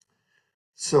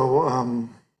So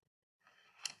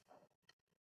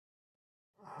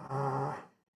uh,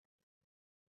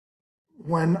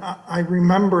 when I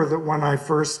remember that when I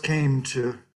first came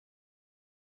to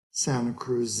Santa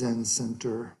Cruz Zen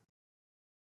Center,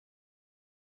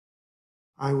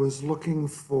 I was looking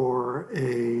for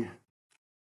a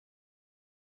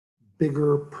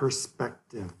bigger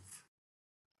perspective.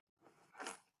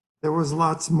 There was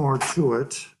lots more to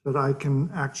it, but I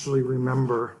can actually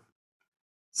remember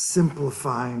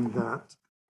simplifying that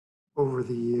over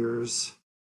the years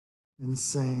and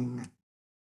saying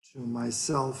to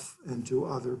myself and to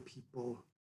other people,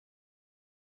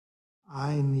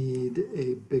 I need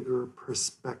a bigger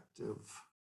perspective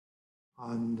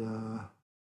on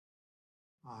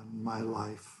my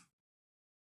life.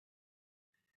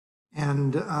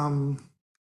 And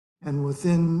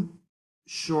within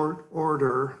short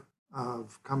order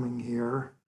of coming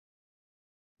here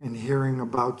and hearing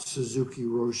about Suzuki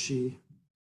Roshi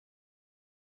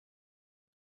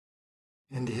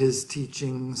and his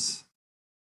teachings,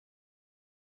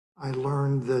 I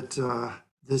learned that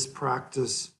this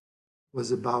practice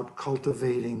was about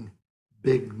cultivating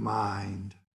big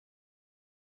mind.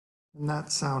 And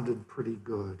that sounded pretty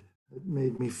good. It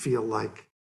made me feel like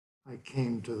I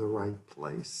came to the right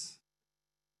place.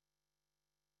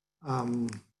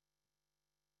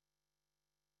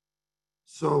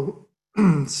 So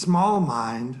small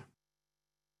mind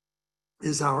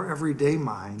is our everyday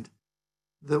mind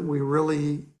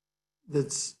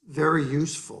that's very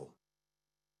useful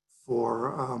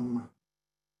for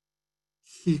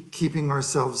keeping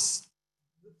ourselves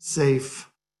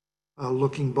safe,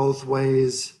 looking both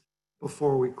ways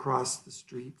before we cross the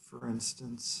street, for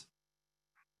instance.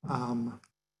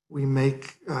 We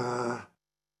make,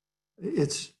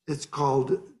 it's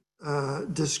called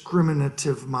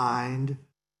discriminative mind.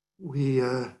 We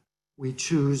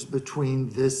choose between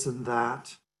this and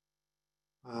that.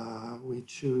 We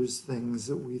choose things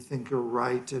that we think are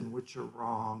right and which are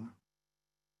wrong,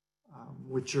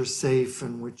 which are safe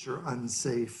and which are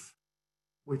unsafe,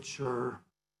 which are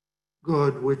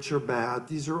good, which are bad.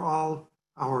 These are all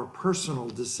our personal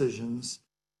decisions.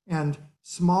 And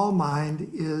small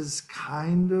mind is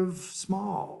kind of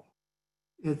small.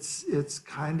 It's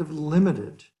kind of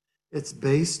limited. It's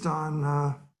based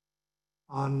on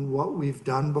what we've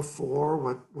done before,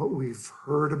 what we've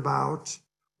heard about,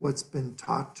 what's been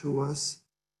taught to us.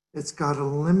 It's got a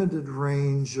limited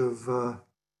range of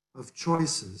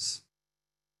choices,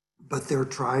 but they're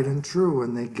tried and true,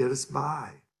 and they get us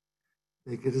by.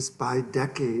 They get us by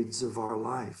decades of our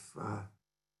life,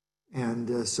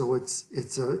 so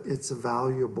it's a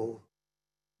valuable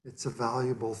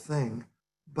thing.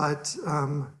 But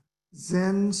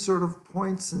Zen sort of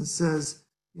points and says,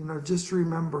 just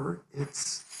remember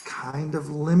it's kind of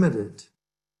limited,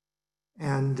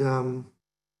 and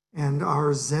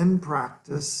our Zen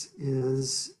practice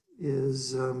is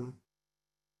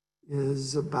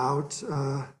about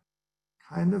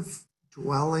kind of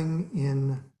dwelling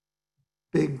in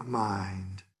big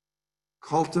mind,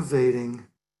 cultivating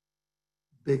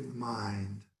big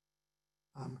mind.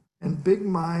 And big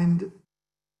mind,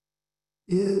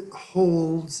 it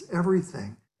holds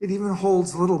everything. It even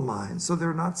holds little mind, so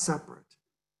they're not separate,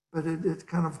 but it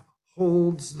kind of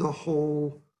holds the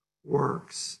whole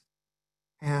works.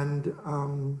 And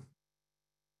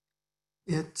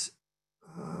it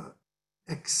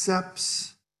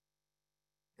accepts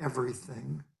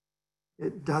everything.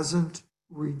 It doesn't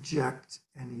reject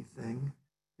anything.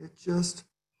 It just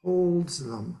holds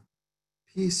them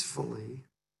peacefully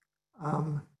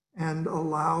and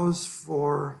allows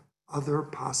for other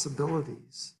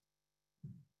possibilities.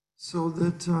 So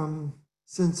that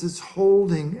since it's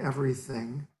holding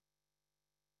everything,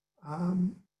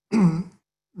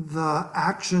 the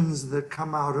actions that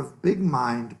come out of big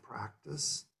mind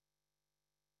practice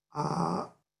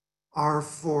are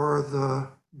for the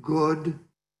good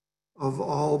of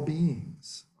all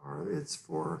beings, or it's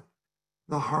for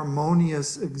the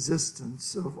harmonious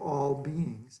existence of all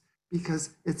beings,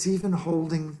 because it's even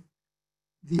holding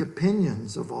the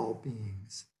opinions of all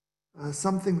beings,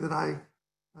 something that I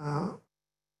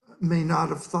may not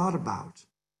have thought about.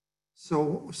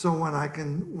 So when I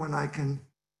can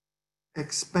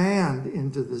expand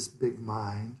into this big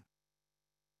mind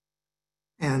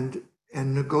and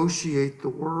negotiate the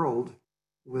world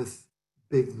with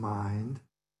big mind,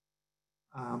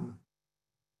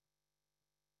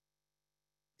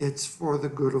 it's for the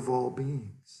good of all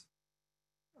beings.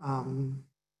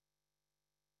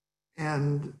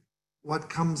 And what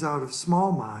comes out of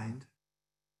small mind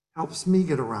helps me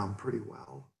get around pretty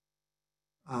well.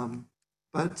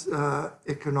 But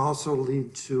it can also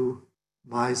lead to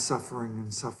my suffering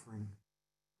and suffering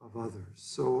of others.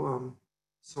 So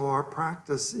our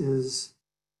practice is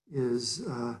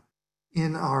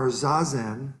in our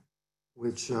zazen,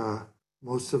 which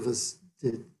most of us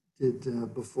did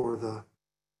before the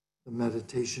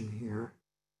meditation here.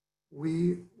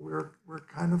 We're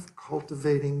kind of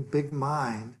cultivating big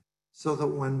mind, so that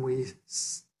when we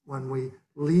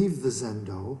leave the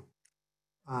zendo,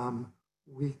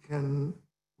 we can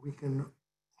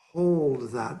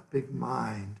hold that big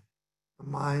mind, the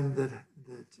mind that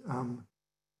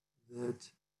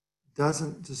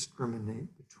doesn't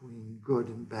discriminate between good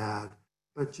and bad,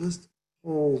 but just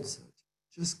holds it,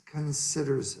 just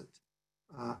considers it,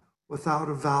 without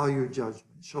a value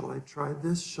judgment. Shall I try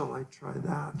this? Shall I try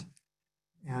that?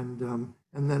 And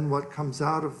then what comes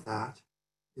out of that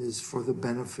is for the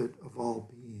benefit of all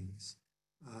beings.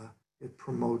 It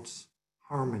promotes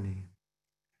harmony.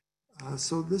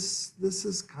 So this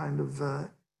is kind of,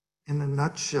 in a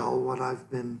nutshell, what I've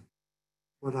been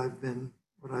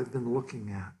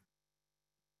looking at.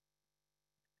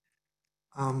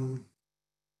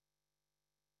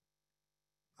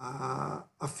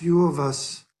 A few of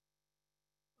us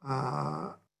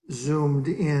zoomed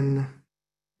in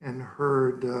and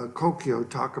heard Kokyo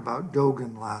talk about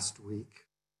Dogen last week,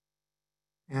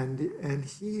 and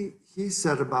he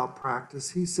said about practice.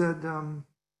 He said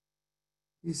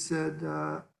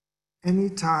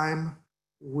anytime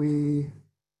we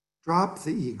drop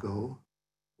the ego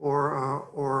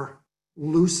or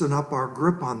loosen up our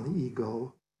grip on the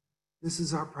ego, this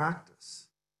is our practice.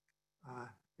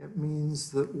 It means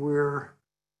that we're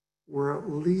at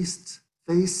least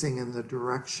facing in the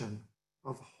direction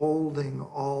of holding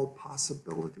all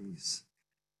possibilities.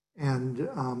 And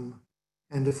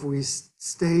if we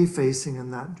stay facing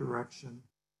in that direction,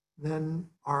 then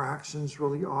our actions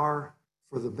really are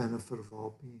for the benefit of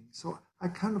all beings. So I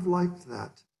kind of liked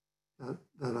that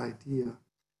idea.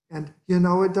 And,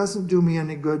 it doesn't do me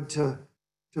any good to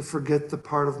forget the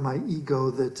part of my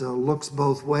ego that looks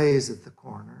both ways at the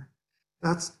corner.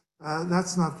 That's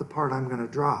not the part I'm going to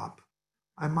drop.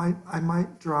 I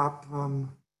might drop,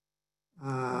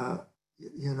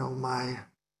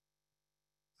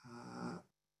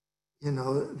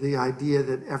 the idea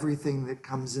that everything that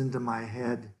comes into my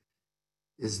head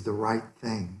is the right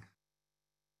thing.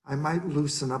 I might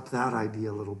loosen up that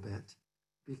idea a little bit,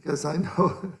 because I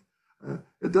know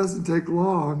it doesn't take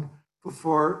long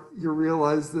before you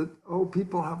realize that,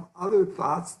 people have other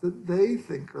thoughts that they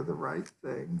think are the right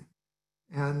thing.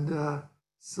 And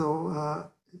so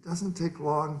it doesn't take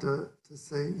long to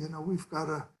say, we've got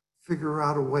to figure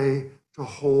out a way to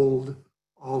hold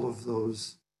all of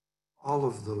those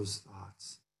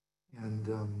thoughts and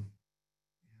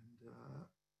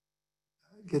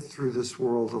get through this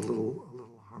world a little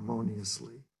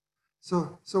harmoniously.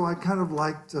 So I kind of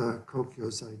liked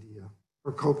Kokyo's idea,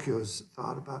 or Kokyo's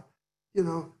thought about,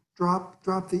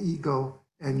 drop the ego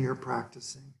and you're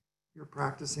practicing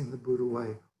the Buddha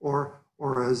way, or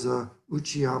as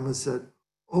Uchiyama said,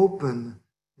 open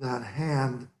that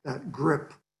hand, that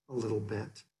grip a little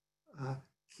bit.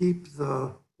 Keep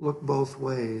the look both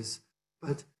ways,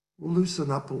 but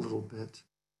loosen up a little bit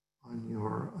on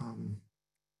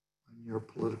your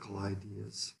political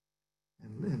ideas,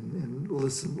 and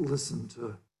listen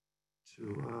to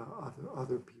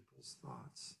other people's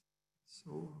thoughts.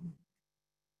 So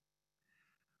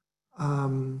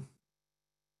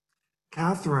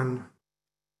Catherine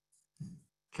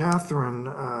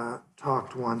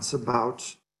talked once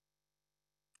about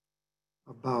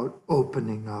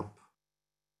opening up.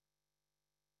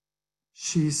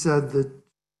 She said that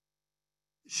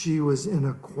she was in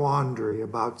a quandary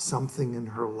about something in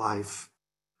her life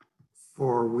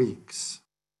for weeks.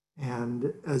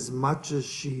 And as much as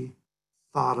she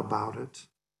thought about it,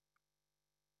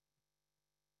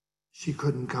 she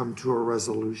couldn't come to a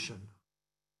resolution.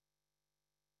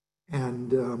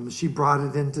 And she brought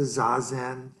it into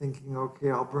Zazen, thinking, okay,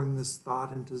 I'll bring this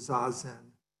thought into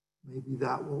Zazen. Maybe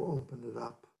that will open it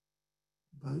up.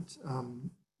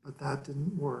 But that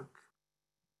didn't work.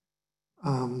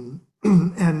 And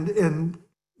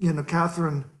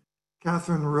Catherine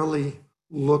really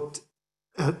looked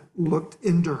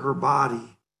into her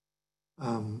body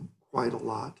quite a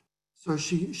lot. So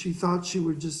she thought she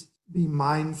would just be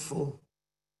mindful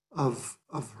of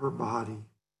her body,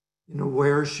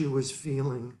 where she was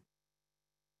feeling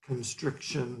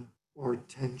constriction or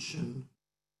tension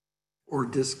or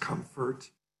discomfort,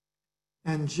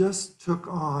 and just took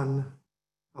on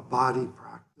a body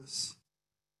practice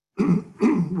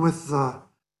with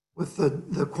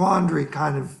the quandary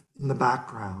kind of in the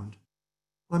background.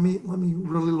 Let me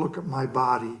really look at my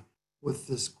body with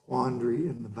this quandary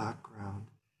in the background.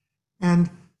 And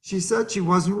she said she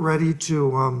wasn't ready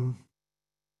to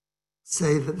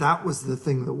say that that was the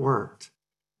thing that worked,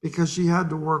 because she had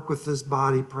to work with this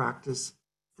body practice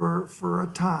for a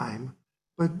time,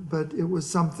 but it was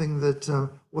something that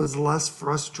was less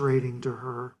frustrating to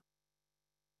her,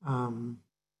 um,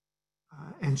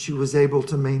 and she was able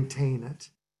to maintain it.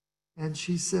 And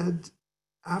she said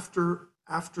after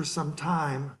some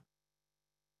time,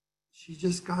 she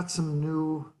just got some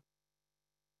new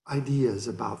ideas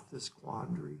about this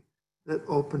quandary that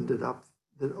opened it up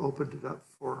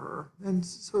for her. And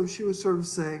so she was sort of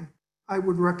saying, I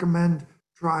would recommend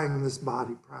trying this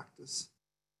body practice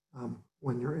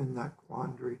when you're in that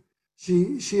quandary.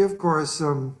 She of course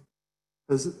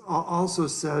has also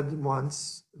said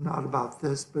once, not about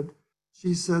this, but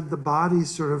she said the body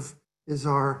sort of is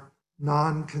our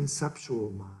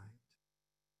non-conceptual mind.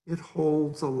 It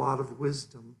holds a lot of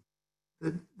wisdom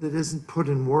that isn't put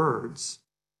in words,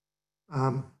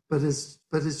 but is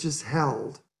just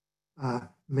held.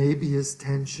 Maybe as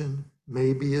tension,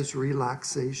 maybe as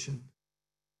relaxation.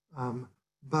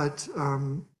 But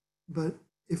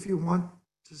if you want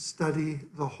to study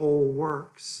the whole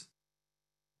works,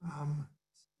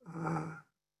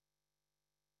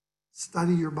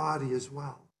 study your body as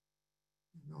well.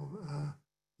 You know,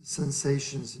 the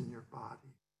sensations in your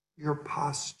body, your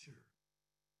posture.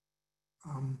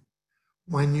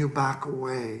 When you back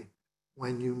away,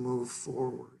 when you move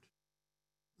forward.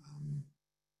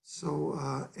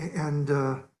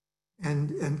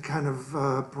 And kind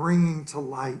of bringing to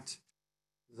light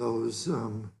those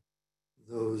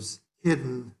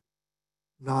hidden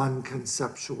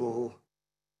non-conceptual,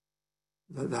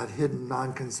 that hidden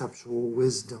non-conceptual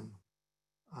wisdom.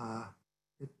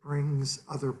 It brings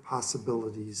other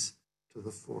possibilities to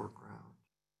the foreground.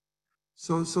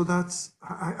 So that's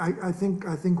I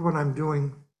think what I'm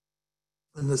doing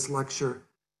in this lecture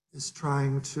is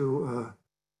trying to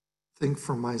think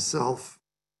for myself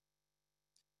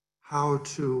how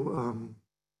to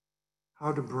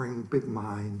bring big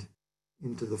mind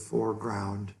into the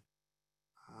foreground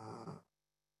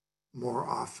more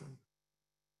often,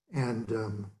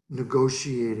 and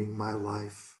negotiating my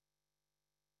life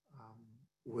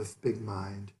with big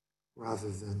mind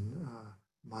rather than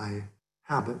my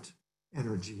habit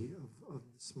energy of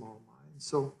the small mind.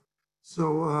 So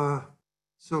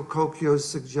Kokyo's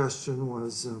suggestion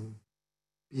was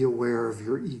be aware of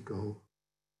your ego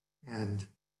and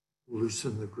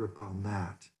loosen the grip on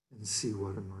that and see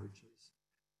what emerges.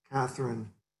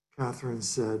 Catherine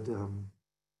said,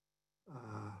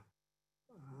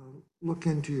 look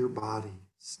into your body,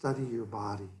 study your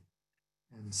body,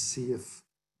 and see if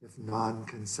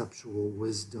non-conceptual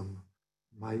wisdom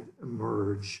might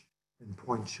emerge and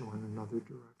point you in another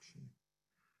direction.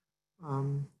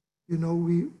 You know,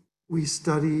 we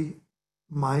study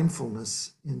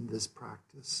mindfulness in this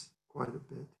practice quite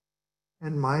a bit,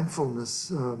 and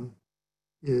mindfulness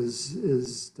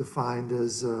is defined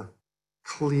as a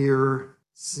clear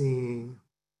seeing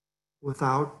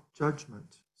without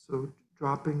judgment. So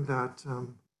dropping that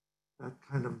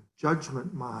kind of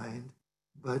judgment mind,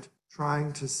 but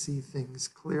trying to see things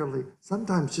clearly.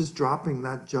 Sometimes just dropping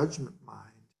that judgment mind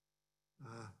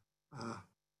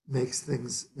makes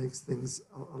things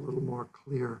a little more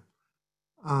clear.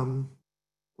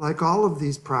 Like all of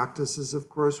these practices, of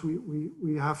course,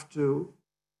 we have to,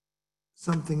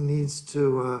 something needs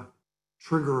to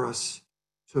trigger us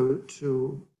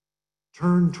to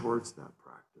turn towards that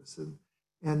practice.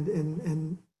 And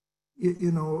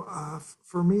you know,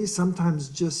 for me, sometimes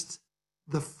just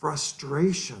the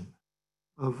frustration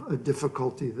of a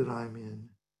difficulty that I'm in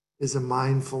is a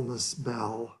mindfulness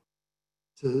bell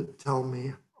to tell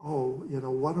me, oh, you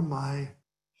know, what am I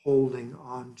holding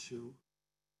on to?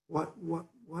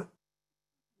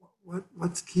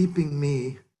 What's keeping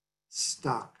me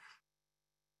stuck?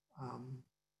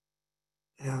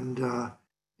 And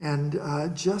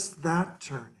just that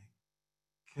turning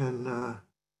can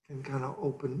kind of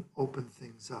open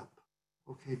things up.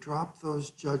 Okay, drop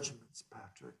those judgments,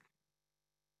 Patrick.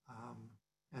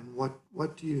 And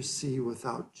what do you see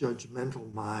without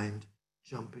judgmental mind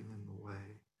jumping in the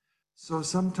way? So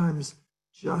sometimes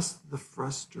just the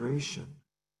frustration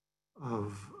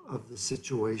of the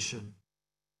situation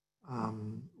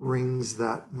rings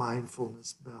that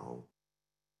mindfulness bell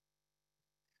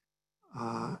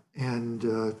and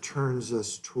turns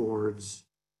us towards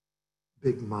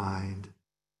big mind,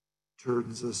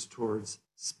 turns us towards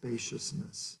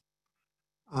spaciousness.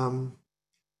 The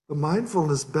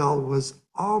mindfulness bell was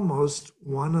almost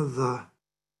one of the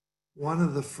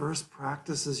first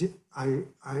practices I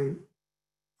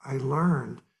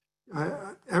learned.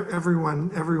 Everyone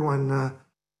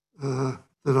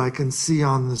that I can see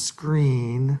on the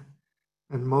screen.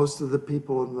 And most of the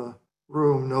people in the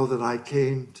room know that I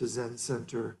came to Zen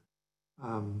Center.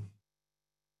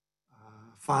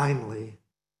 Finally,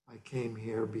 I came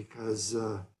here because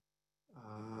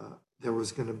there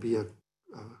was going to be a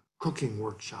cooking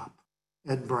workshop.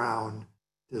 Ed Brown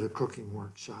did a cooking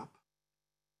workshop.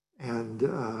 And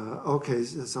okay,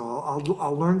 so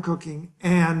I'll learn cooking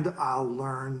and I'll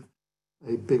learn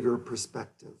a bigger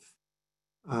perspective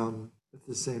at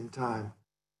the same time.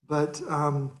 But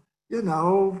you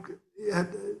know,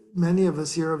 many of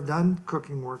us here have done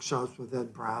cooking workshops with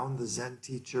Ed Brown, the Zen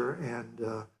teacher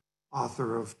and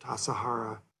author of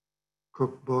Tassajara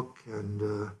Cookbook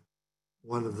and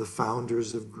one of the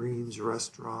founders of Green's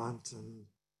Restaurant and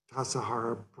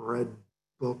Tassajara Bread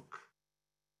Book.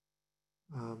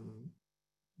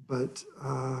 But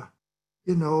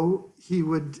you know, he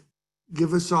would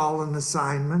give us all an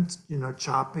assignment, you know,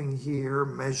 chopping here,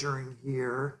 measuring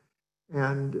here,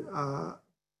 and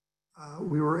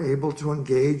we were able to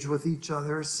engage with each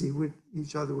other, see what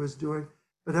each other was doing.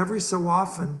 But every so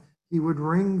often, he would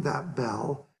ring that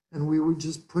bell, and we would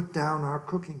just put down our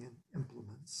cooking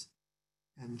implements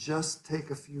and just take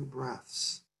a few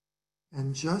breaths.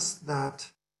 And just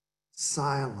that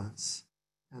silence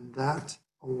and that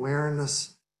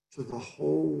awareness to the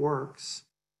whole works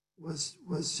was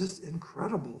just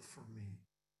incredible for me.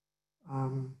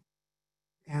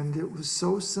 And it was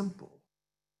so simple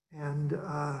and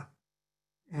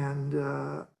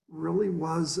really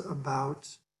was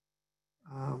about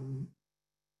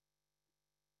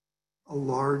a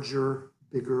larger,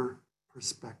 bigger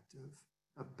perspective,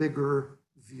 a bigger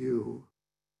view,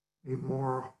 a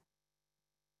more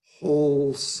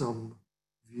wholesome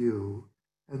view.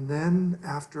 And then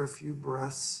after a few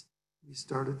breaths, we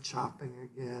started chopping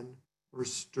again, or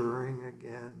stirring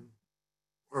again,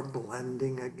 or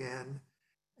blending again.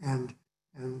 And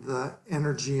the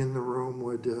energy in the room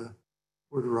would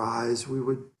rise. We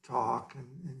would talk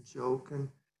and joke. And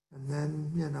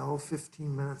then, you know,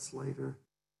 15 minutes later,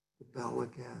 the bell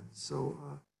again. So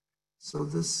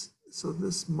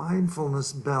this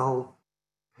mindfulness bell,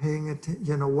 paying attention,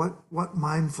 you know, what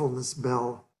mindfulness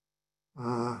bell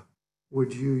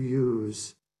would you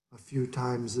use a few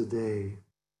times a day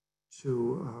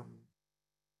to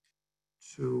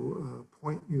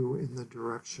point you in the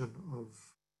direction of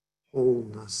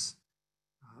wholeness,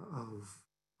 of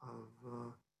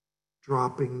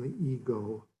dropping the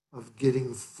ego, of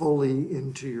getting fully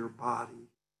into your body?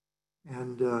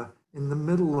 And in the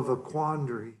middle of a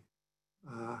quandary,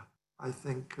 I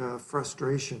think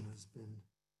frustration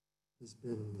has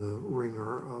been the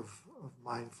ringer of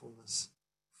mindfulness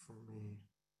for me.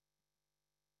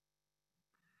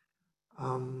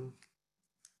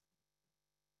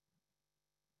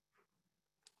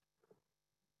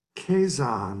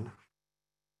 Kazan,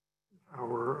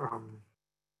 our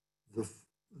the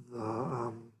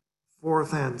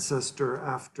fourth ancestor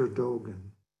after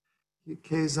Dogen,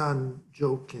 Kazan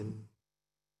Jokin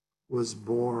was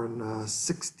born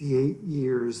 68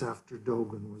 years after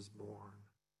Dogen was born,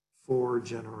 4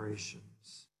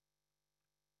 generations.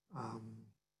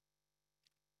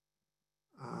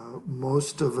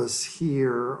 Most of us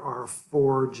here are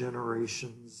 4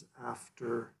 generations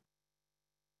after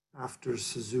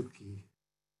Suzuki.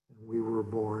 And we were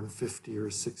born 50 or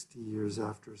 60 years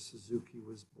after Suzuki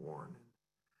was born.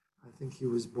 I think he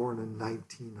was born in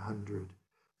 1900.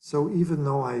 So even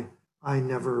though I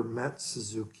never met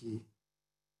Suzuki,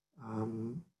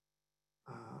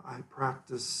 I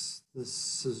practice this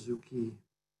Suzuki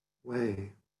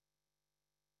way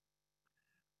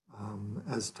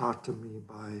as taught to me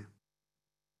by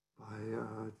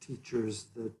teachers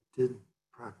that did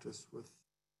practice with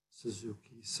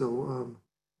Suzuki. So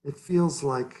it feels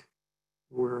like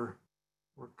we're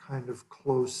kind of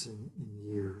close in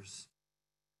years.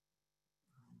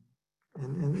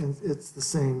 And it's the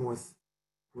same with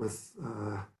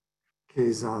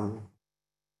Kazan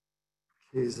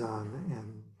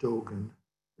and Dogen.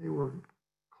 They were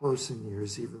close in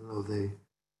years, even though they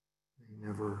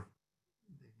never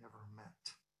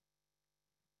met.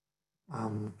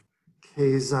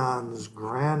 Kazan's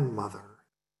grandmother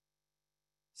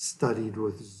studied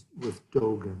with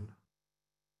Dogen,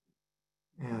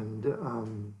 and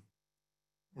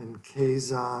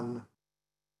Kazan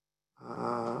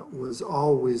was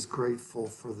always grateful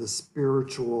for the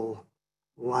spiritual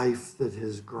life that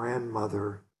his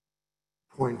grandmother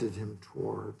pointed him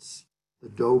towards, the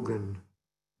Dogen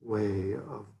way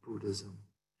of Buddhism.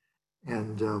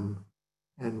 And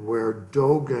where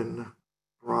Dogen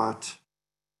brought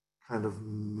kind of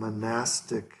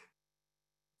monastic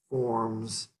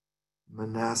forms,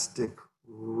 monastic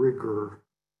rigor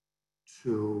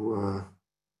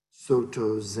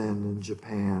Soto Zen in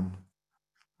Japan.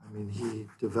 I mean, he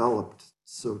developed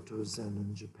Soto Zen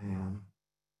in Japan.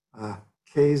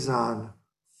 Keizan,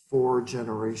 4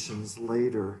 generations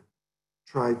later,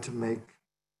 tried to make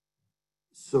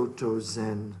Soto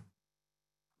Zen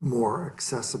more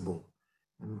accessible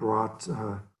and brought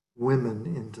women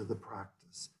into the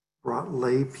practice, brought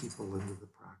lay people into the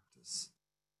practice.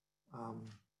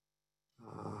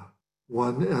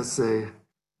 One essay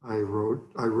I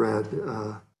read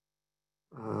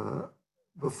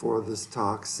before this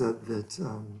talk said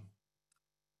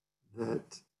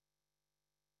that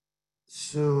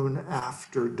soon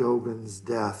after Dogen's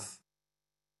death,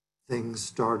 things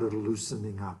started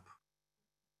loosening up.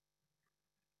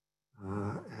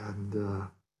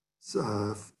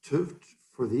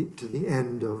 To the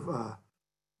end of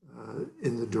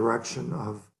in the direction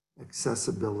of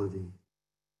accessibility.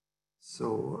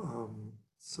 So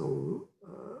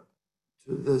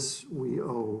to this we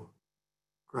owe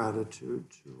gratitude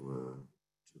to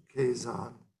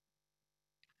Keizan.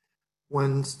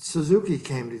 When Suzuki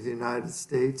came to the United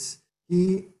States,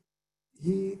 he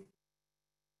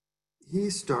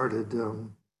started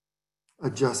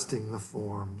adjusting the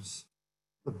forms,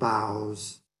 the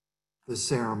bows, the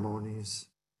ceremonies,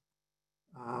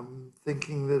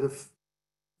 thinking that if,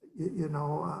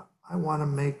 I want to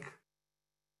make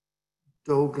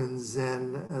Dogen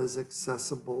Zen as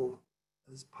accessible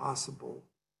as possible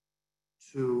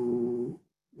to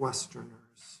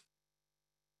Westerners.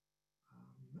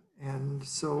 And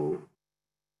so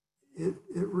it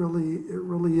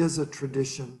really is a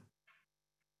tradition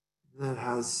that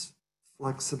has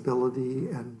flexibility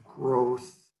and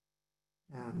growth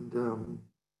and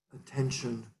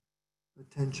attention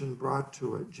brought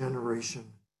to it generation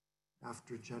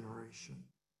after generation.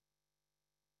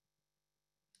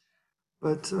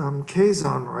 But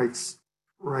Keizan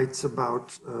writes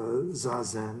about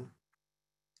Zazen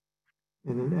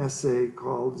in an essay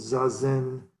called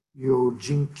Zazen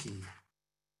Yojinki,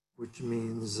 which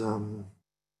means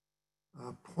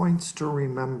points to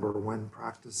remember when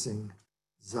practicing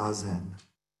Zazen,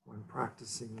 when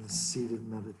practicing this seated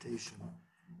meditation.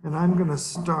 And I'm going to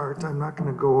start, I'm not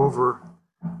going to go over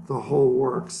the whole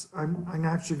works. I'm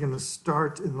actually going to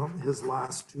start in his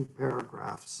last 2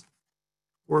 paragraphs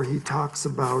where he talks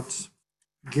about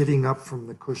getting up from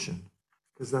the cushion,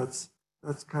 because that's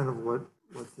kind of what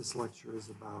this lecture is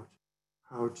about,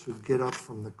 how to get up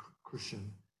from the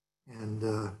cushion and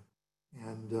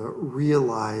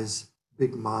realize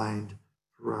big mind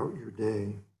throughout your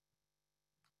day.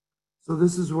 So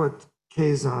this is what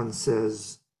Keizan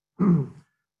says,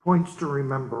 points to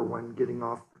remember when getting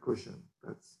off the cushion.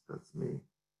 That's me.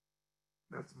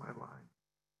 That's my line.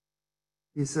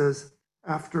 He says,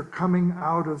 after coming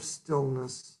out of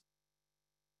stillness,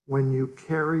 when you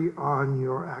carry on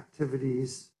your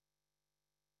activities,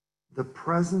 the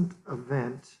present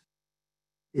event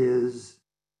is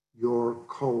your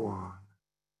koan.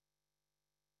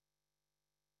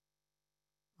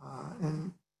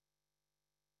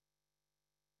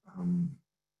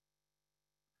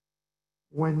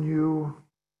 When you,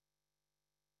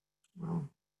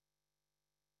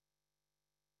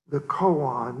 the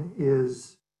koan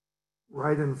is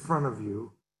right in front of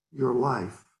you, your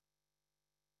life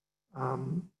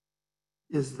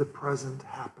is the present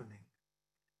happening.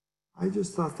 I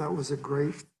just thought that was a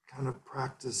great kind of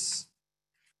practice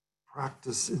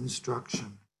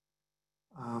instruction,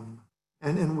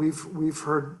 and we've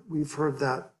heard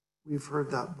that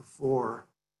before,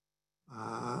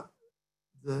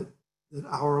 that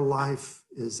our life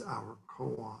is our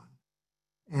koan,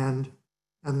 and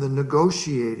the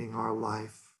negotiating our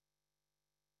life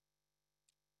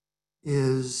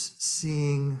is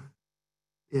seeing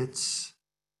its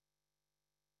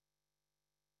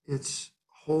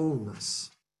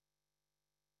wholeness.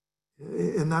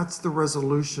 And that's the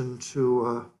resolution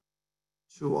to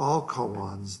all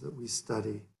koans that we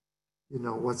study.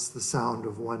 What's the sound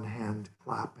of one hand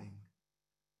clapping?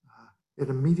 It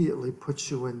immediately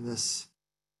puts you in this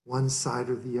one side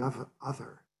or the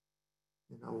other.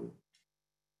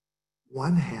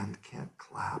 One hand can't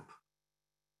clap.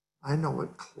 I know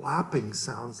what clapping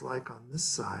sounds like on this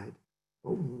side,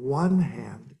 but one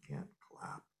hand can't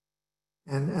clap.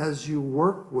 And as you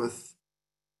work with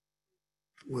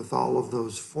all of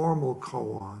those formal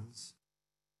koans,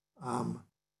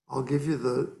 I'll give you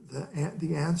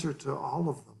the answer to all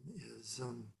of them is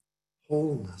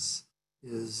wholeness.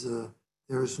 Is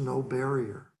there's no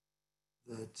barrier,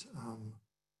 that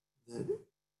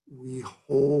we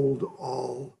hold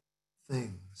all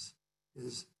things,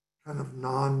 is kind of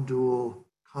non-dual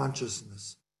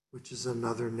consciousness, which is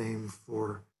another name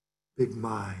for big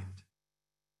mind.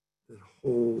 that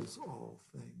holds all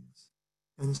things.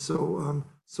 And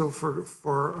so for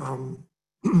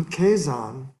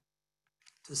Kazan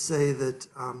to say that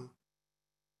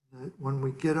that when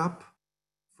we get up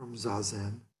from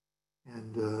Zazen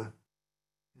and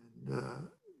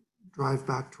drive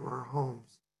back to our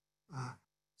homes,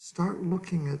 start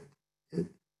looking at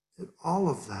all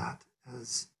of that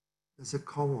as a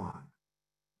koan,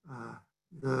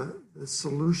 the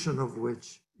solution of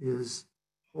which is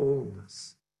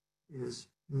wholeness, is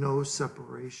no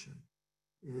separation,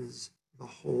 is the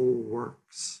whole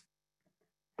works.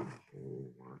 The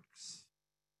whole works.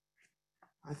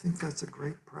 I think that's a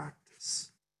great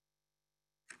practice.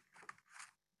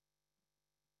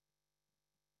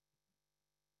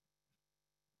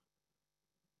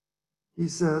 He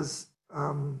says,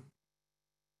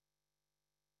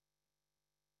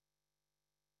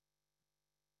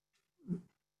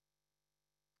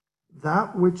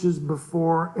 that which is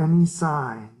before any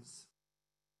signs,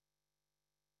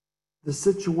 the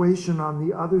situation on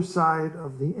the other side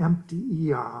of the empty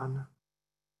eon,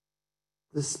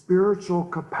 the spiritual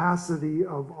capacity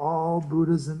of all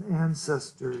Buddhas and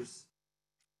ancestors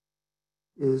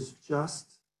is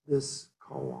just this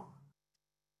koan.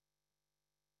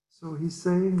 So he's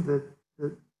saying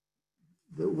that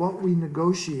what we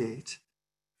negotiate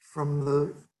from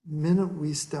the minute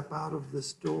we step out of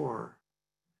this door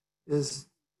is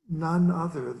none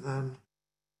other than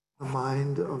the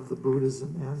mind of the Buddhas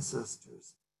and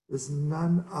ancestors, is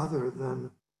none other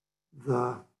than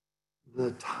the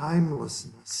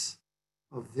timelessness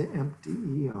of the empty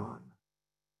eon,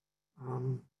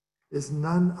 is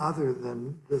none other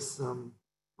than this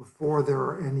before there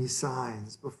are any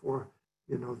signs, before,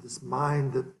 this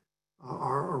mind that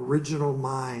our original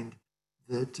mind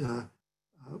that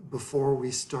before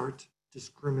we start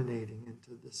discriminating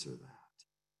into this or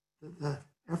that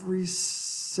every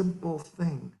simple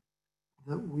thing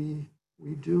that we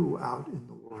do out in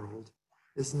the world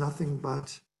is nothing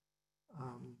but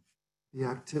the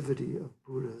activity of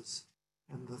Buddhas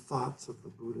and the thoughts of the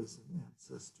Buddhas and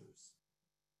ancestors.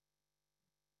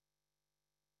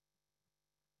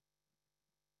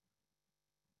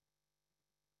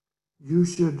 You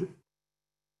should,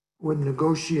 when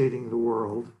negotiating the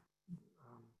world,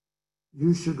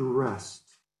 you should rest.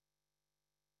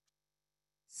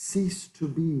 Cease to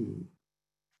be.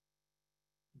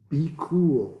 Be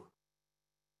cool.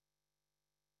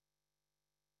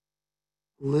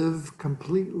 Live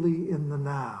completely in the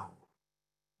now.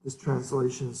 This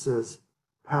translation says,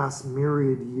 pass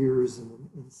myriad years in an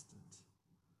instant.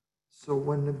 So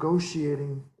when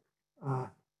negotiating,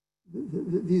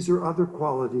 these are other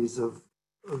qualities of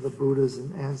the Buddhas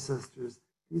and ancestors.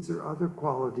 These are other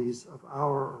qualities of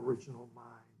our original mind.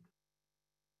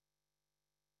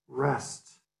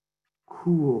 Rest,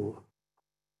 cool,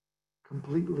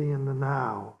 completely in the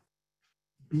now.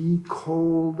 Be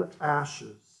cold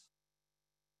ashes,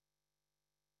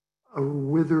 a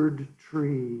withered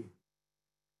tree,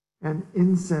 an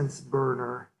incense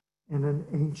burner in an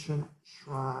ancient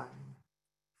shrine.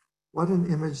 What an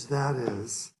image that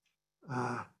is.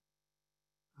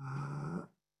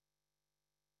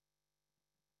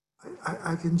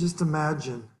 I can just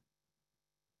imagine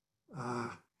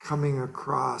coming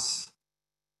across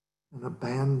an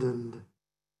abandoned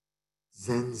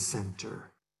Zen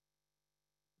center.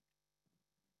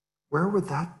 Where would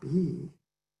that be?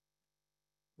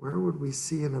 Where would we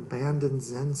see an abandoned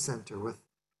Zen center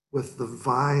with the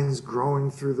vines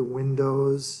growing through the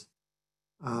windows,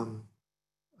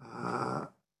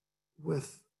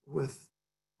 with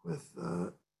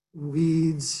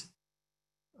weeds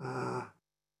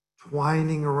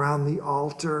twining around the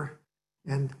altar,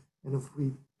 and if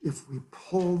we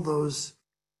pull those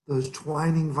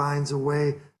twining vines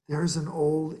away, there's an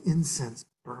old incense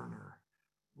burner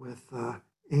with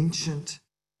ancient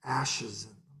ashes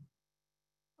in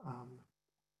them.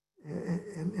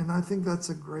 And I think that's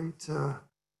a great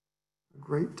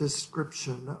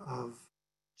description of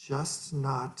just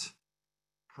not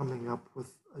coming up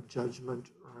with a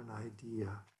judgment or an idea,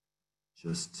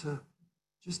 just to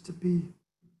be,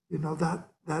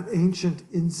 that ancient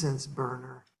incense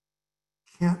burner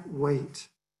can't wait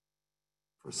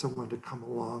for someone to come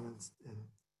along and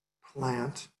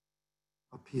plant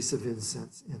a piece of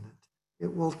incense in it.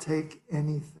 It will take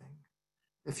anything.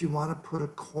 If you want to put a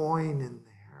coin in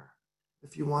there,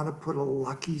 if you want to put a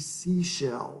lucky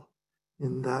seashell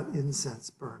in that incense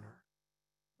burner,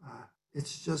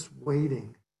 it's just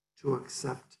waiting to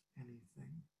accept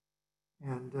anything.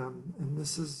 And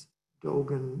this is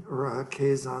Dogen or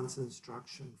Kazan's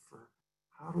instruction for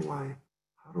how do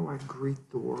I greet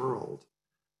the world?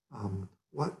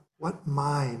 What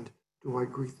mind do I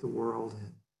greet the world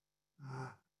in?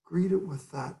 greet it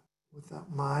with that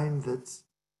mind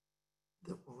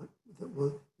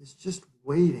is just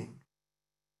waiting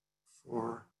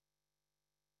for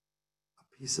a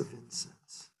piece of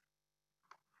incense.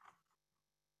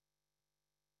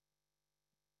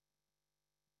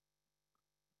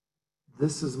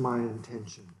 This is my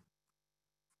intention.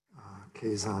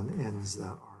 Kazan ends that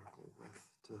article with,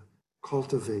 to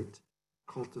cultivate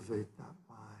that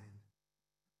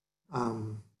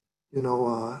mind.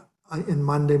 In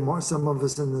Monday, some of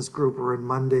us in this group are in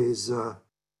Monday's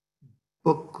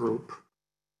book group,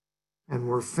 and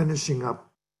we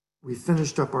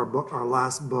finished up our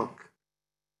last book,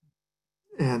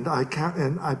 and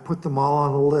I put them all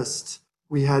on a list.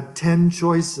 We had 10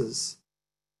 choices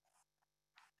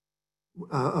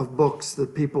of books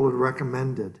that people had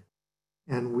recommended,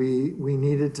 and we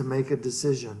needed to make a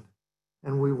decision,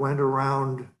 and we went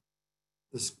around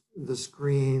the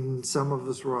screen. Some of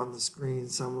us were on the screen,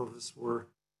 some of us were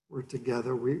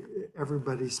together.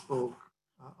 Everybody spoke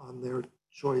on their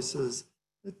choices.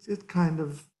 It kind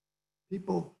of,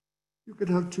 people, you could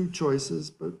have two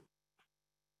choices, but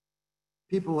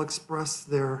people expressed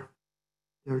their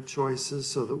choices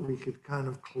so that we could kind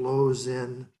of close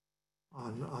in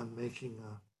on making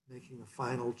a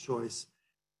final choice.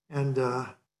 And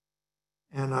I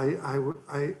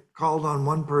called on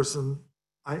one person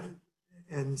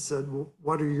and said, well,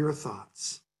 what are your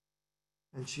thoughts?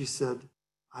 And she said,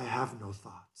 I have no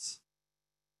thoughts.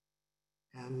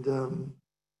 And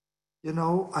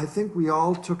I think we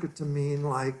all took it to mean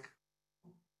like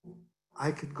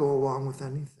I could go along with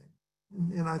anything.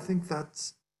 And I think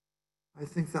that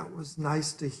was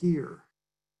nice to hear.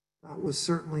 That was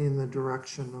certainly in the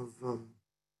direction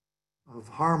of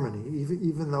harmony,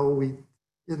 even though we,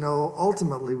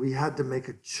 ultimately we had to make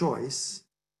a choice.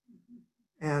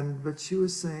 But she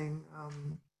was saying,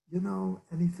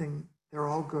 anything, they're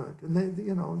all good,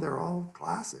 and they're all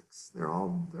classics. They're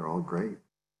all great.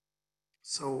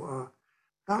 So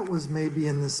that was maybe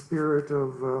in the spirit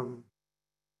of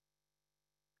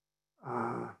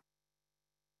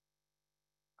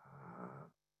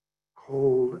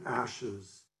cold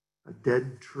ashes, a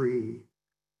dead tree,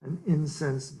 an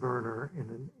incense burner in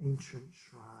an ancient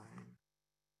shrine.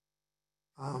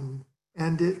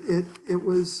 And it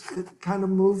kind of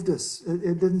moved us.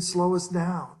 It didn't slow us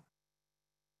down.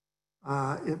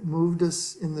 It moved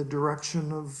us in the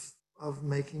direction of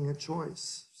making a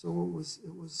choice. So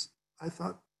it was I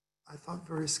thought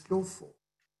very skillful.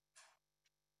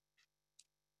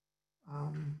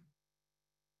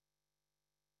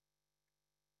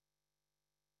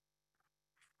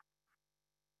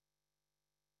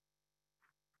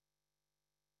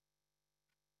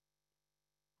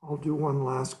 I'll do one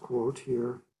last quote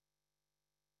here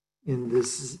in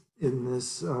this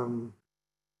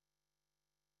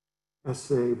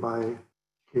essay by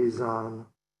Kazan.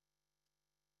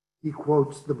 He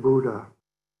quotes the Buddha,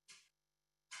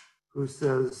 who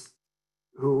said,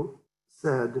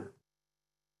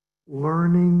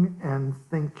 learning and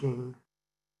thinking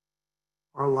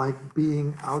are like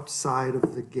being outside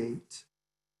of the gate.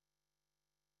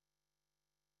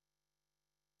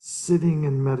 Sitting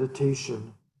in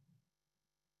meditation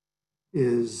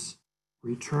is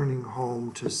returning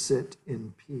home to sit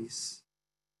in peace.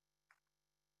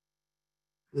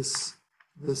 This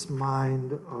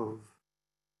mind of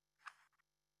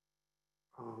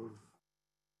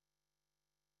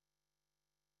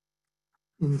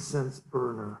incense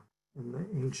burner in the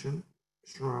ancient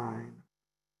shrine,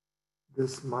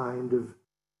 this mind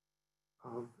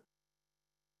of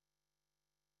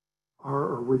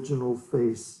our original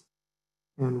face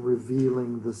and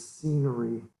revealing the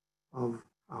scenery of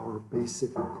our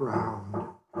basic ground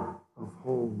of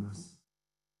wholeness.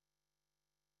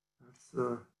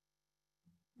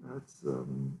 That's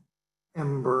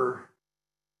Ember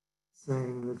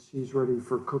saying that she's ready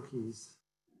for cookies.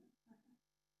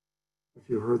 If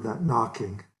you heard that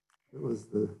knocking, it was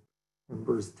the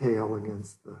Ember's tail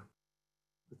against the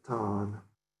baton.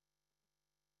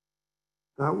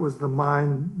 That was the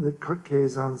mind that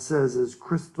Kazan says is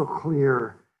crystal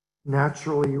clear,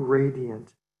 naturally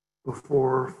radiant,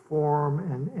 before form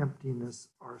and emptiness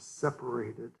are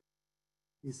separated.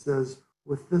 He says,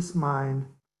 with this mind,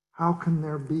 how can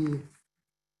there be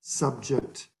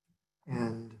subject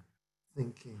and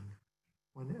thinking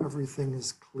when everything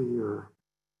is clear,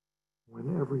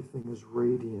 when everything is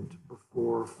radiant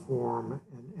before form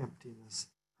and emptiness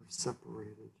have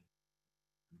separated?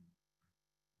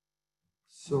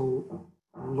 So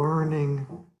learning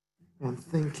and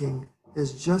thinking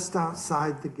is just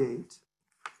outside the gate.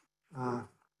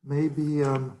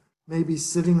 Maybe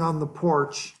sitting on the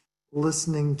porch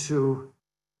listening to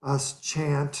us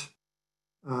chant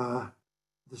the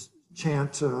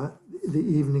chant, the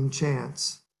evening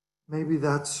chants. Maybe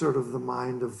that's sort of the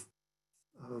mind of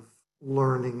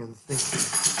learning and thinking.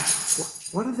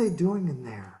 What are they doing in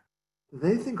there? Do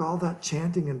they think all that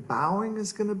chanting and bowing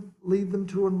is going to lead them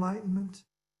to enlightenment?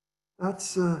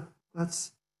 That's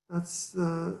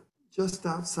just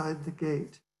outside the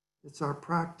gate. It's our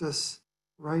practice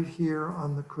right here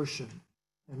on the cushion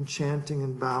and chanting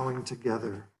and bowing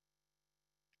together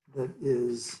that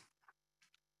is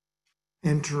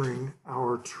entering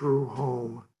our true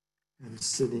home and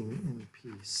sitting in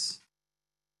peace.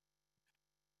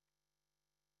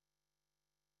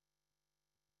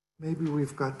 Maybe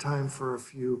we've got time for a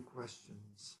few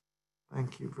questions.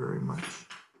 Thank you very much.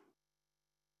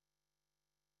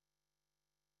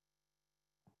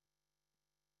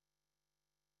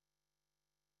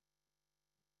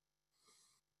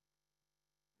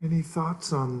 Any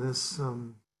thoughts on this,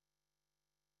 on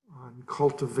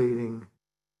cultivating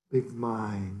big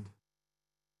mind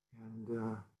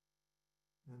and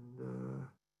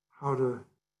how to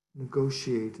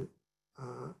negotiate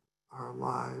our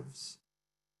lives?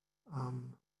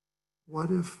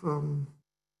 What if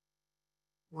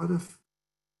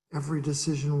every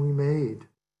decision we made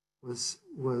was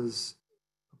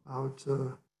about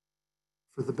for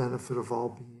the benefit of all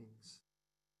beings?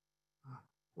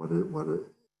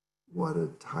 What a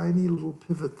tiny little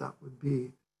pivot that would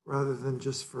be, rather than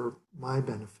just for my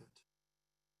benefit.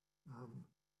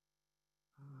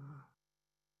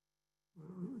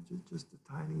 Just a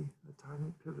tiny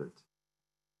pivot.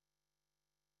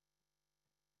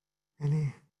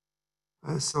 Any?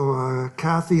 So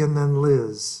Kathy and then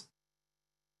Liz.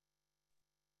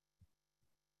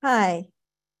 Hi.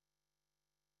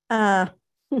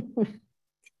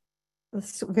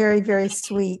 It's very, very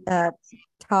sweet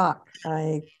talk.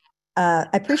 I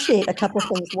appreciate a couple of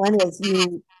things. One is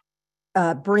you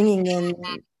bringing in.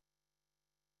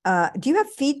 Do you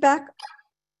have feedback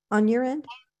on your end?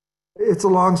 It's a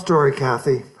long story,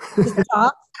 Kathy.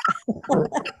 Talk?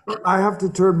 I have to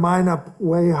turn mine up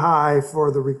way high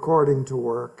for the recording to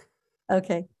work.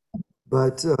 Okay.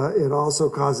 But it also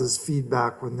causes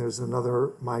feedback when there's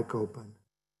another mic open.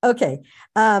 Okay.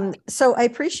 So I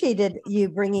appreciated you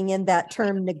bringing in that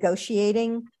term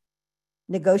negotiating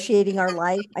our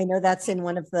life. I know that's in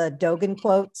one of the Dogen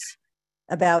quotes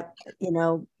about,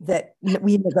 that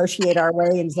we negotiate our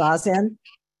way in Zazen,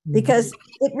 because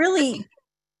it really,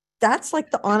 that's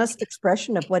like the honest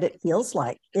expression of what it feels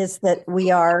like, is that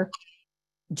we are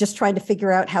just trying to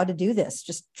figure out how to do this,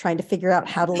 just trying to figure out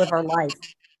how to live our life,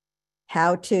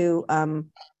 how to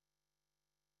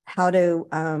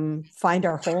find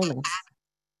our wholeness.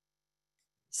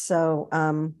 So,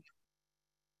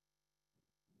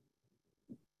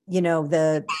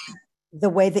 the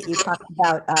way that you talked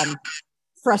about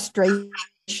frustration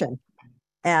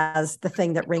as the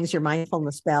thing that rings your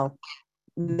mindfulness bell,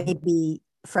 maybe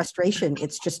frustration,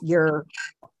 it's just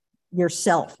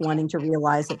yourself wanting to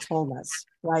realize its wholeness,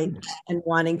 right? And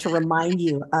wanting to remind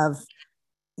you of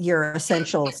your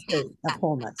essential state of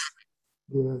wholeness.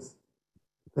 Yes.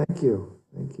 Thank you.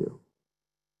 Thank you.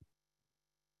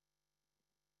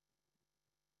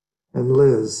 And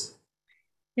Liz.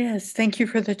 Yes, thank you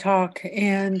for the talk,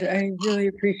 and I really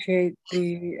appreciate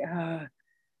the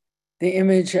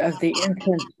image of the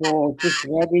incense bowl just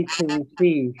ready to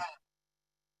receive.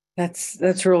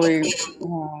 That's really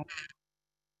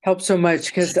helped so much,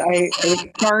 because I was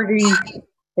starting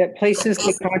that places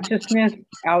the consciousness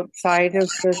outside of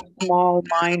the small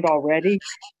mind already,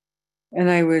 and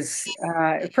I was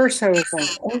at first I was like,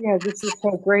 oh yeah, this is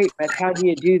so great, but how do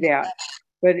you do that?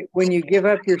 But when you give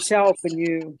up yourself and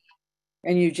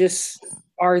you just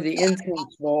are the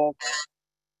incense bowl,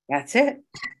 that's it.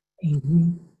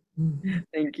 Mm-hmm. Mm-hmm.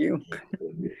 Thank you.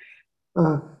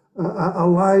 A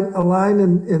line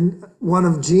in one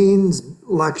of Gene's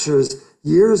lectures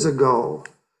years ago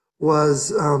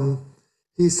was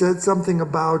he said something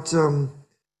about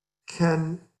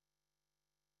can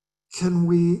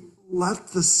we let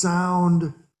the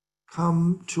sound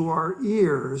come to our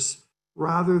ears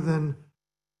rather than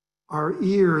our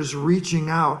ears reaching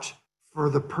out for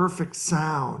the perfect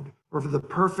sound or for the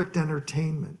perfect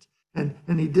entertainment.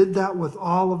 And he did that with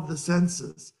all of the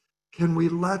senses. Can we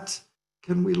let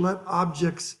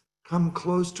objects come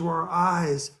close to our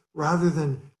eyes rather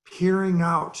than peering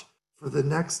out for the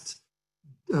next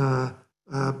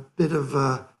bit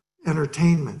of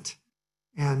entertainment?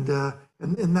 And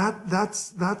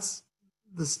that's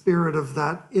the spirit of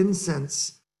that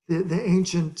incense, the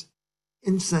ancient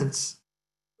incense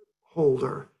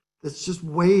holder that's just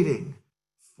waiting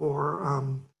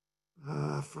for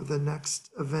the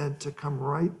next event to come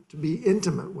right, to be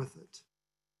intimate with it.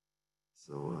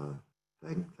 So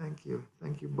thank you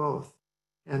both.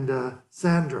 And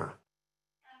Sandra.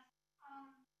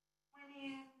 When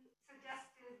you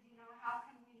suggested, how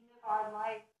can we live our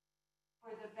life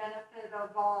for the benefit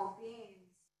of all beings,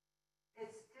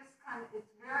 it's just it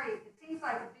seems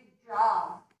like a big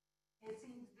job. It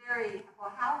seems very,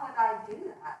 well, how would I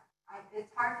do that? It's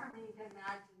hard for me to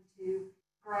imagine to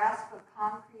grasp a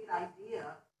concrete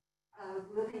idea of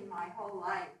living my whole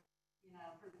life,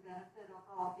 for the benefit of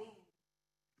all beings.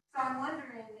 So I'm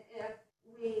wondering if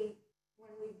when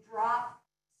we drop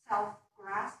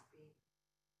self-grasping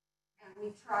and we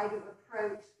try to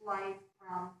approach life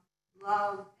from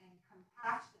love and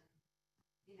compassion,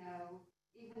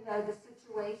 even though the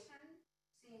situation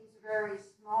seems very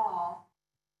small,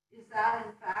 is that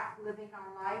in fact living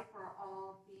our life for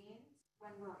all beings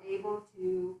when we're able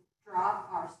to drop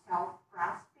our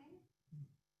self-grasping?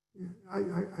 I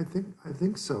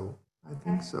think so. I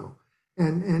think so.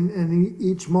 And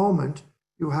each moment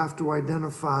you have to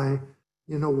identify,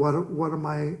 what am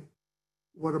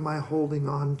I holding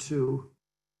on to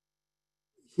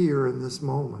here in this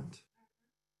moment?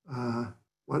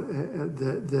 What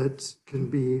that can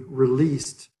be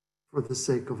released for the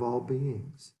sake of all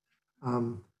beings.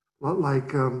 Like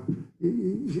Thich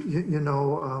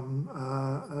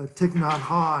Nhat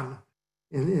Hanh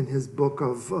in his book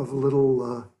of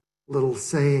little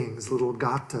sayings, little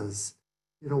gathas.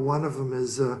 One of them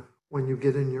is when you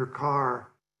get in your car.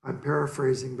 I'm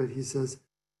paraphrasing, but he says,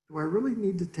 "Do I really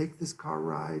need to take this car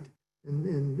ride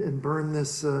and burn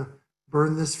this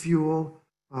fuel,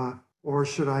 or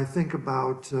should I think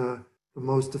about the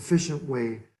most efficient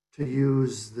way to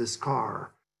use this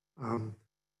car,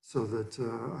 so that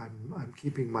I'm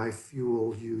keeping my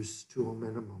fuel use to a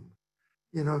minimum?"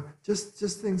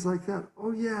 Just things like that.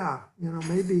 Oh yeah,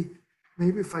 maybe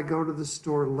if I go to the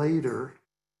store later,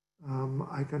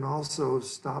 I can also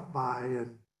stop by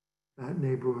in that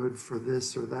neighborhood for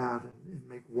this or that, and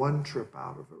make one trip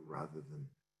out of it rather than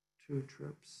two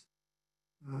trips.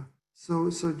 So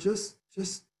just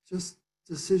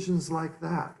decisions like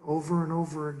that over and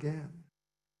over again.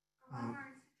 When we're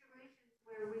in situations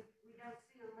where we don't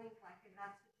see a link, like in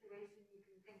that situation, you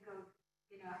can think of,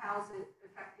 how's it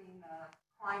affecting the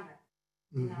climate,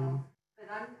 But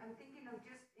I'm thinking of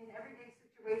just in everyday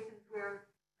situations where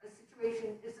a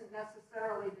situation isn't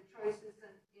necessarily, the choice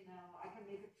isn't, I can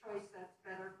make a choice that's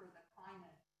better for the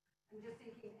climate. I'm just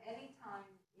thinking anytime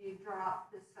you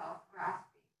drop the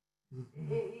self-grasping,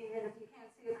 even if you can't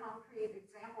see a concrete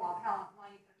example of how it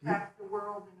might affect the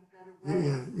world in a better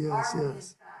way, are we in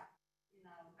fact,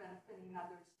 benefiting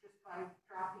others just by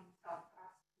dropping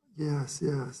self-grasping? Yes.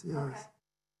 Okay.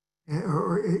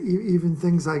 Or even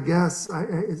things, I guess.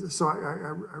 So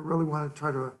I really want to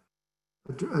try to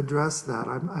address that.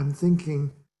 I'm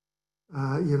thinking,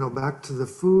 back to the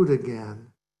food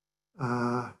again.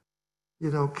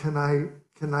 Can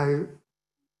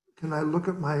I look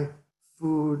at my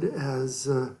food as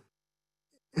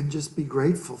and just be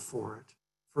grateful for it,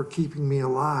 for keeping me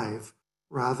alive,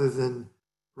 rather than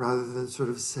sort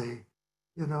of say,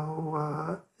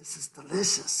 this is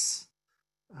delicious.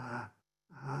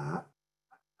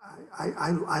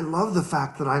 I love the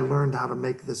fact that I learned how to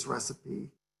make this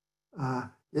recipe,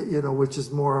 which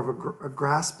is more of a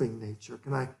grasping nature.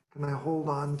 Can I hold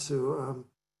on to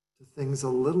things a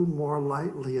little more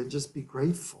lightly and just be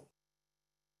grateful?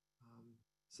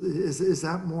 So is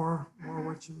that more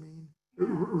what you mean?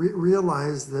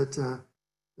 Realize that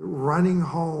running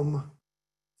home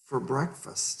for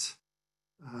breakfast,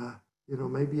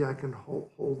 maybe I can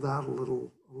hold that a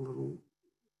little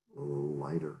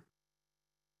lighter.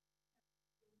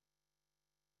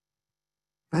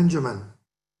 Benjamin. I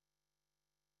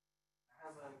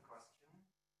have a question,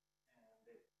 and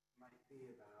it might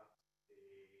be about the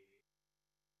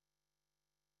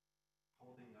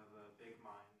holding of a big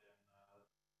mind and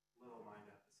a little mind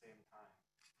at the same time.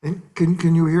 And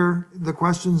can you hear the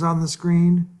questions on the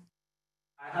screen?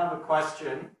 I have a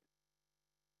question,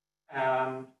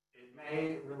 and it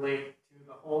may relate to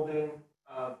the holding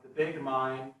of the big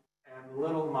mind and the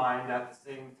little mind at the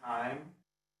same time,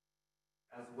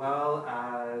 as well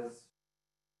as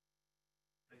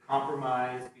the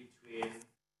compromise between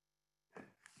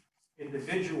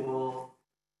individual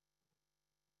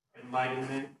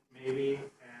enlightenment, maybe,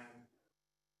 and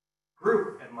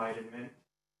group enlightenment.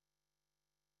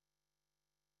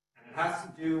 And it has to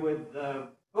do with the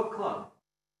book club,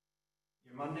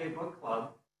 your Monday book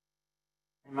club.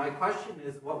 And my question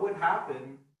is, what would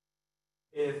happen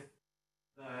if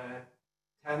the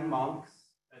 10 monks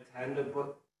attend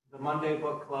the Monday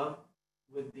book club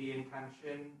with the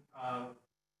intention of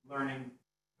learning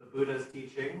the Buddha's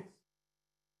teachings,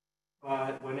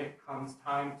 But when it comes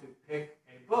time to pick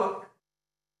a book,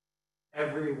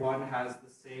 everyone has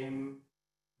the same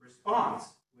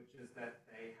response, which is that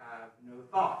they have no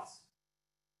thoughts.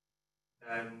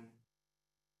 Then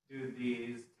do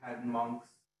these 10 monks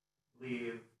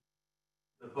leave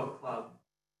the book club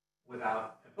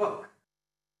without a book?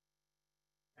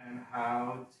 And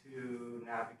how to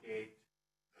navigate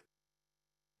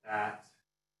that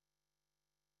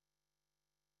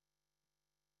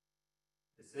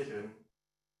decision,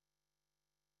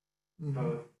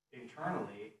 both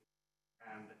internally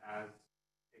and as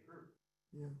a group.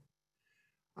 Yeah.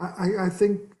 I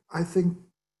think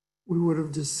we would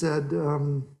have just said,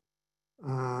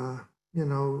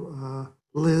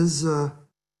 Liz,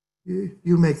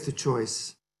 you make the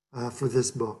choice for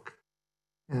this book,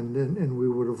 and we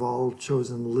would have all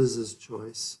chosen Liz's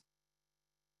choice.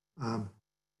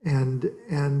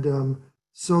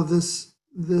 So this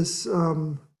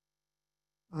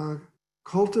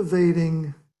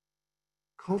cultivating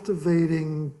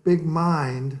big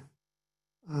mind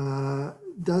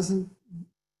doesn't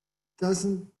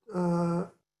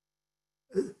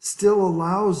still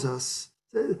allows us.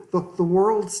 The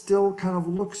world still kind of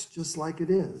looks just like it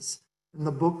is, and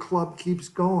the book club keeps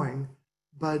going,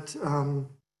 but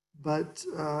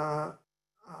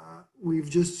we've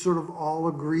just sort of all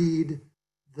agreed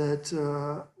that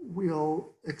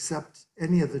we'll accept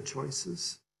any of the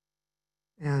choices,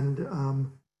 and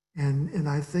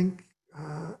I think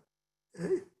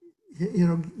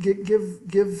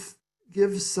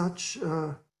give such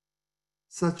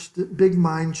big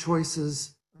mind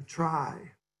choices a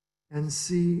try, and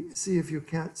see if you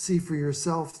can't see for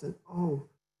yourself that, oh,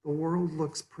 the world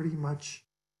looks pretty much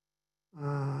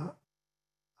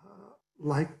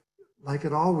like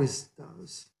it always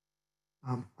does.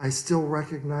 I still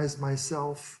recognize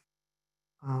myself.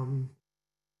 I'm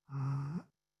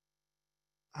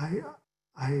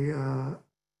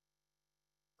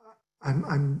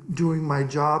doing my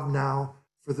job now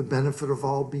for the benefit of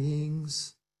all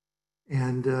beings,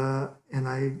 and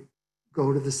I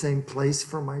go to the same place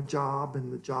for my job,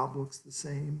 and the job looks the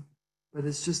same, but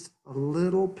it's just a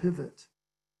little pivot,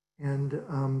 and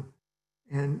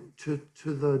in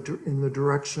the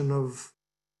direction of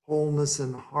wholeness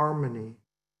and harmony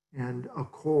and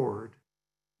accord.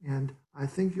 And I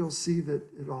think you'll see that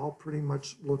it all pretty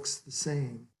much looks the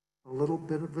same. A little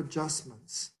bit of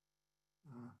adjustments,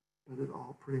 but it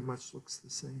all pretty much looks the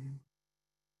same.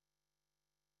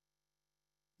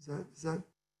 Is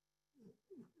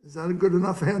that a good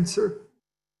enough answer?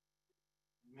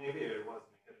 Maybe it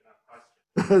wasn't a good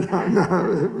enough question. No,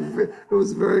 it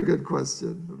was a very good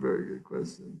question. A very good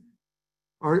question.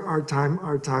 Our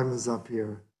time is up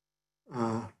here.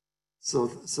 So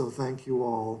thank you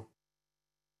all,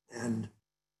 and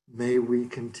may we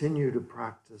continue to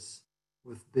practice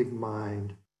with big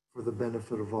mind for the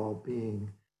benefit of all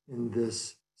being in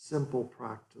this simple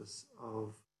practice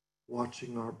of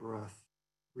watching our breath,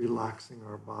 relaxing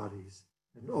our bodies,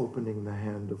 and opening the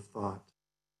hand of thought.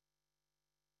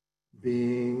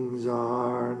 Beings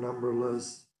are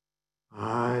numberless.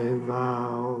 I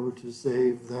vow to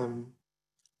save them.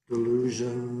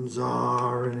 Delusions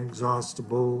are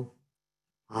inexhaustible.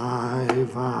 I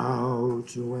vow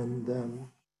to end them.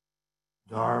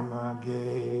 Dharma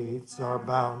gates are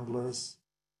boundless.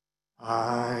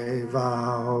 I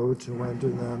vow to enter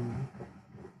them.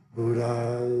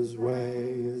 Buddha's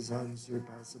way is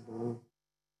unsurpassable.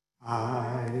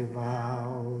 I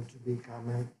vow to become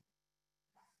it.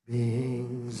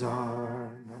 Beings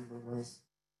are numberless.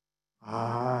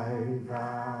 I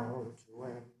vow to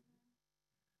end.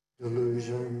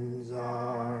 Delusions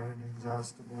are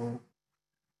inexhaustible.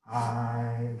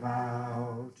 I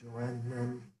vow to end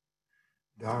them.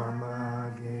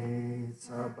 Dharma gates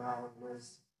are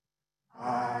boundless.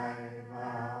 I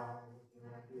vow to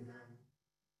enter them.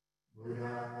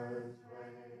 Buddha's